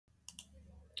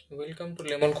Welcome to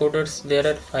Lemon Coders. There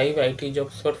are 5 IT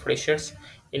jobs for freshers.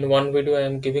 In one video, I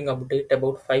am giving update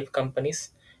about 5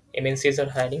 companies MNCs are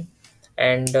hiring,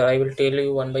 and I will tell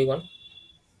you one by one.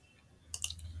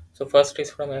 So first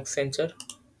is from Accenture.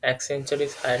 Accenture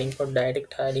is hiring for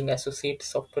direct hiring associate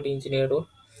software engineer role.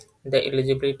 The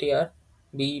eligibility are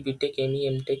BE, BTech, ME,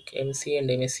 MTech, MC, and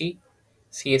MSc,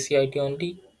 CSE IT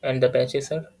only, and the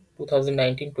batches are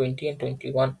 2019, 20, and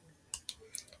 21.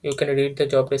 You can read the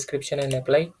job description and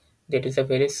apply. That is a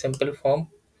very simple form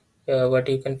what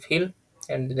you can fill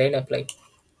and then apply.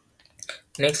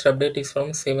 Next update is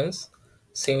from Siemens.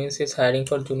 Siemens is hiring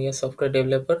for junior software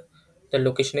developer. The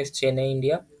location is Chennai,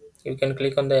 India. You can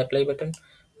click on the apply button.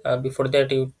 Before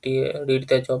that, you read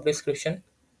the job description,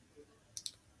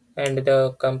 and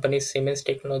the company is Siemens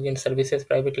Technology and Services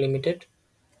Private Limited,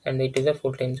 and it is a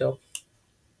full-time job.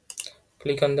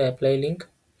 Click on the apply link.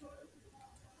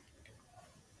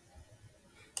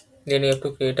 Then you have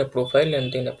to create a profile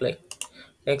and then apply.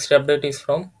 Next update is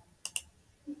from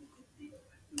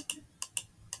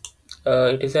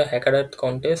it is a hackathon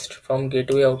contest from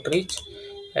Gateway Outreach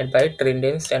and by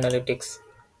Tredence Analytics.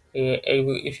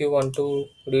 If you want to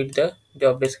read the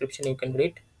job description, you can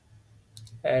read.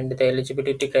 And the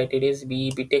eligibility criteria is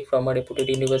BE BTech from a reputed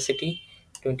university,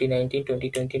 2019,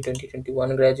 2020,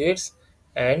 2021 graduates.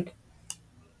 And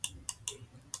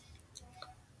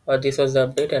this was the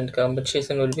update, and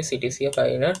compensation will be CTC of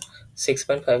INR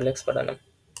 6.5 lakhs per annum.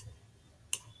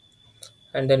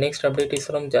 And the next update is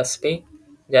from Juspay.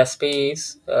 Juspay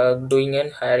is doing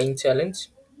an hiring challenge.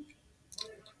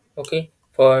 Okay,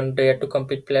 for dare to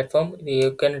compete platform,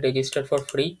 you can register for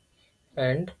free,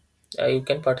 and you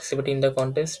can participate in the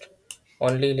contest.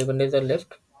 Only 11 days are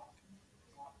left.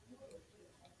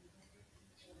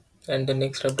 And the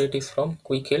next update is from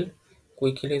Quickhill.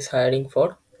 Quickhill is hiring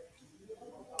for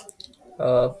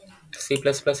uh, C++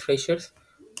 freshers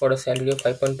for a salary of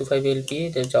 5.25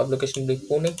 LPA. The job location will be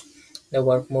Pune. The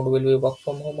work mode will be work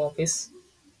from office,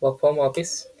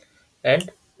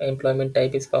 and employment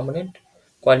type is permanent.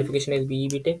 Qualification is BE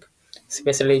BTech.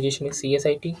 Specialization is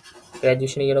CSIT.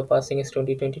 Graduation year of passing is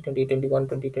 2020, 2021,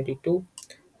 2022,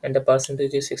 and the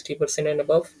percentage is 60% and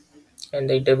above. And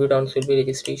the interview rounds will be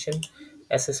registration,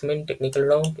 assessment, technical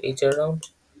round, HR round,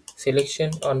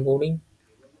 selection, onboarding,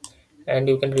 and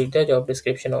you can read the job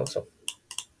description also.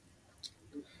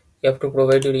 You have to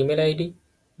provide your email ID,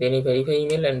 then you verify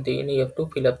email, and then you have to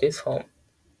fill up this form.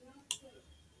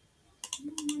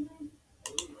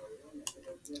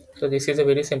 So this is a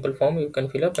very simple form you can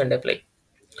fill up and apply.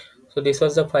 So this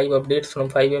was the 5 updates from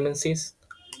 5 MNCs.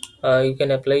 You can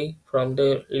apply from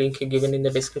the link given in the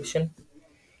description.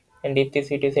 And if this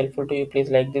video is helpful to you,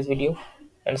 please like this video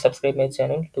and subscribe my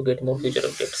channel to get more future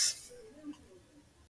updates.